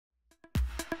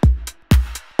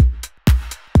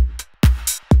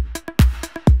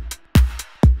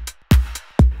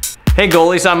Hey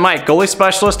goalies, I'm Mike, goalie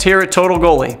specialist here at Total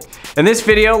Goalie. In this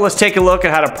video, let's take a look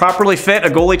at how to properly fit a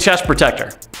goalie chest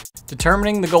protector.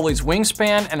 Determining the goalie's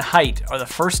wingspan and height are the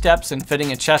first steps in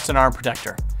fitting a chest and arm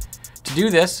protector. To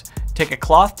do this, take a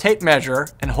cloth tape measure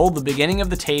and hold the beginning of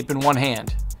the tape in one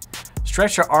hand.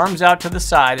 Stretch your arms out to the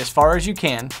side as far as you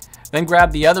can, then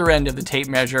grab the other end of the tape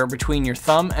measure between your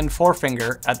thumb and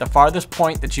forefinger at the farthest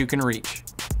point that you can reach.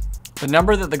 The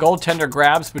number that the goaltender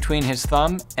grabs between his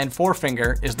thumb and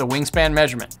forefinger is the wingspan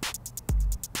measurement.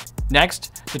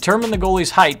 Next, determine the goalie's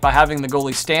height by having the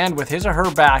goalie stand with his or her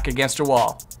back against a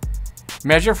wall.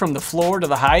 Measure from the floor to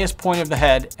the highest point of the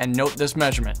head and note this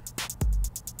measurement.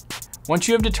 Once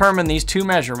you have determined these two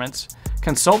measurements,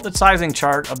 consult the sizing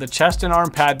chart of the chest and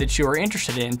arm pad that you are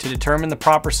interested in to determine the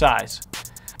proper size.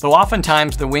 Though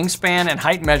oftentimes the wingspan and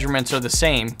height measurements are the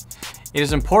same, it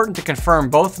is important to confirm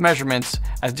both measurements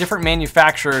as different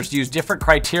manufacturers use different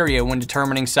criteria when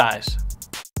determining size.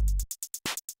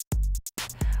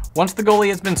 Once the goalie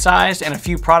has been sized and a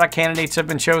few product candidates have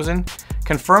been chosen,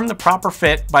 confirm the proper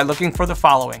fit by looking for the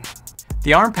following.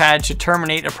 The arm pad should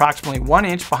terminate approximately 1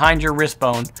 inch behind your wrist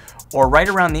bone or right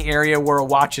around the area where a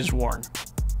watch is worn.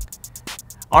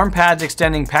 Arm pads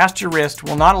extending past your wrist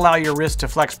will not allow your wrist to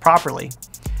flex properly,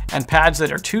 and pads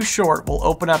that are too short will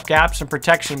open up gaps in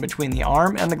protection between the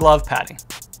arm and the glove padding.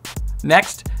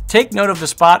 Next, take note of the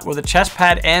spot where the chest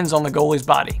pad ends on the goalie's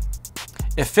body.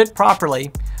 If fit properly,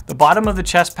 the bottom of the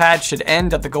chest pad should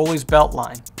end at the goalie's belt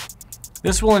line.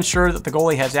 This will ensure that the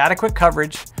goalie has adequate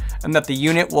coverage and that the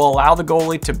unit will allow the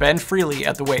goalie to bend freely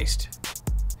at the waist.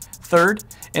 Third,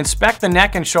 inspect the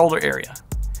neck and shoulder area.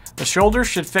 The shoulders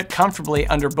should fit comfortably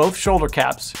under both shoulder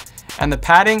caps, and the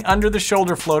padding under the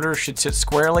shoulder floater should sit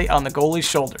squarely on the goalie's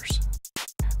shoulders.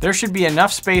 There should be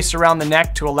enough space around the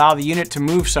neck to allow the unit to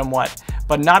move somewhat,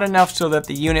 but not enough so that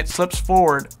the unit slips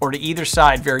forward or to either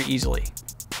side very easily.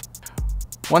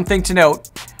 One thing to note,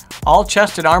 all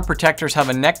chest and arm protectors have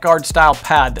a neck guard style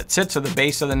pad that sits at the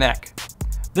base of the neck.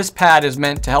 This pad is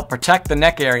meant to help protect the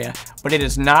neck area, but it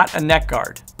is not a neck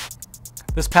guard.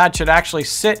 This pad should actually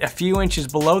sit a few inches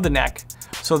below the neck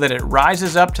so that it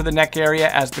rises up to the neck area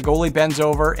as the goalie bends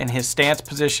over in his stance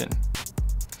position.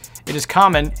 It is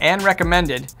common and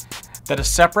recommended that a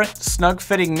separate,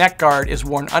 snug-fitting neck guard is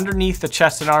worn underneath the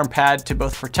chest and arm pad to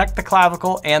both protect the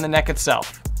clavicle and the neck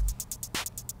itself.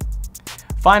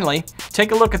 Finally,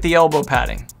 take a look at the elbow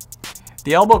padding.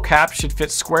 The elbow cap should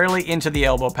fit squarely into the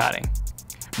elbow padding.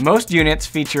 Most units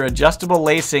feature adjustable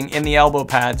lacing in the elbow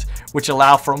pads, which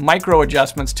allow for micro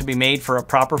adjustments to be made for a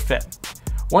proper fit.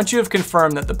 Once you have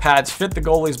confirmed that the pads fit the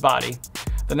goalie's body,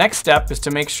 the next step is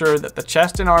to make sure that the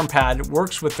chest and arm pad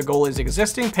works with the goalie's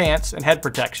existing pants and head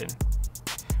protection.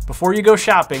 Before you go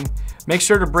shopping, make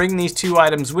sure to bring these two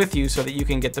items with you so that you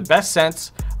can get the best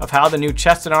sense of how the new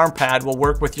chest and arm pad will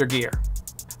work with your gear.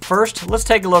 First, let's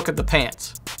take a look at the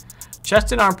pants.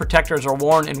 Chest and arm protectors are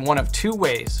worn in one of two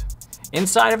ways: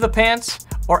 inside of the pants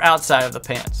or outside of the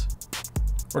pants.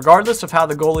 Regardless of how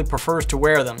the goalie prefers to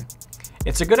wear them,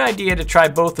 it's a good idea to try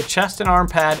both the chest and arm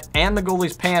pad and the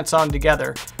goalie's pants on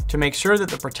together to make sure that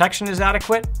the protection is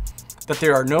adequate, that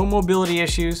there are no mobility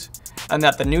issues, and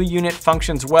that the new unit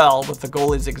functions well with the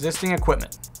goalie's existing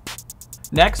equipment.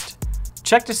 Next,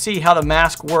 check to see how the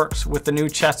mask works with the new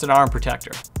chest and arm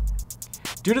protector.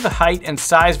 Due to the height and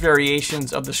size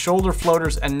variations of the shoulder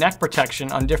floaters and neck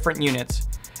protection on different units,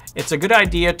 it's a good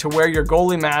idea to wear your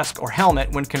goalie mask or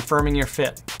helmet when confirming your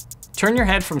fit. Turn your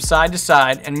head from side to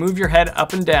side and move your head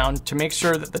up and down to make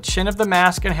sure that the chin of the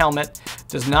mask and helmet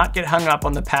does not get hung up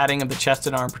on the padding of the chest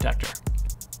and arm protector.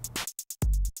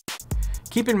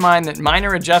 Keep in mind that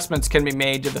minor adjustments can be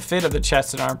made to the fit of the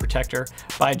chest and arm protector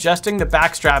by adjusting the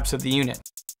back straps of the unit.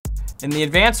 In the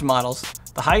advanced models,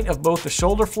 the height of both the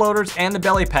shoulder floaters and the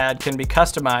belly pad can be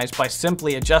customized by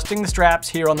simply adjusting the straps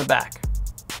here on the back.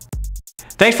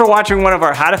 Thanks for watching one of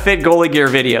our How to Fit Goalie Gear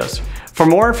videos. For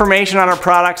more information on our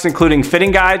products, including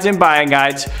fitting guides and buying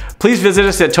guides, please visit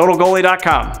us at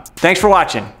totalgoalie.com. Thanks for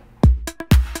watching.